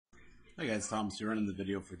Hey guys, Thomas here running the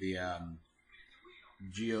video for the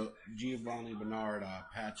Giovanni Bernard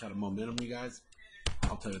patch out of Momentum, you guys.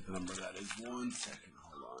 I'll tell you what the number that is. 1 second,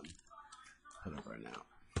 hold on. Put it up right now.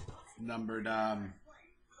 Numbered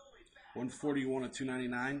 141 of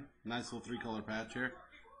 299. Nice little three-color patch here.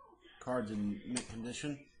 Cards in mint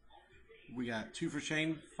condition. We got 2 for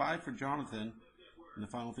Shane, 5 for Jonathan, and the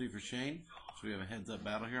final 3 for Shane. So we have a heads-up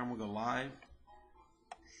battle here. I'm going to go live.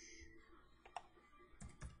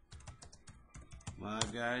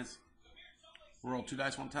 Live, guys. Roll 2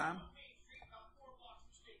 dice one time.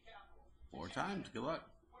 4 times. Good luck.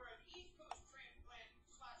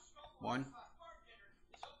 1,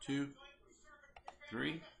 2,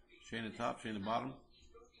 3. Shane at the top, Shane at the bottom.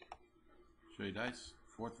 Show you dice.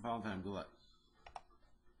 4th and final time. Good luck.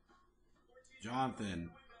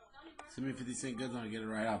 Jonathan. Send me 50 cent goods on to get it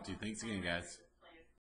right out to you. Thanks again, guys.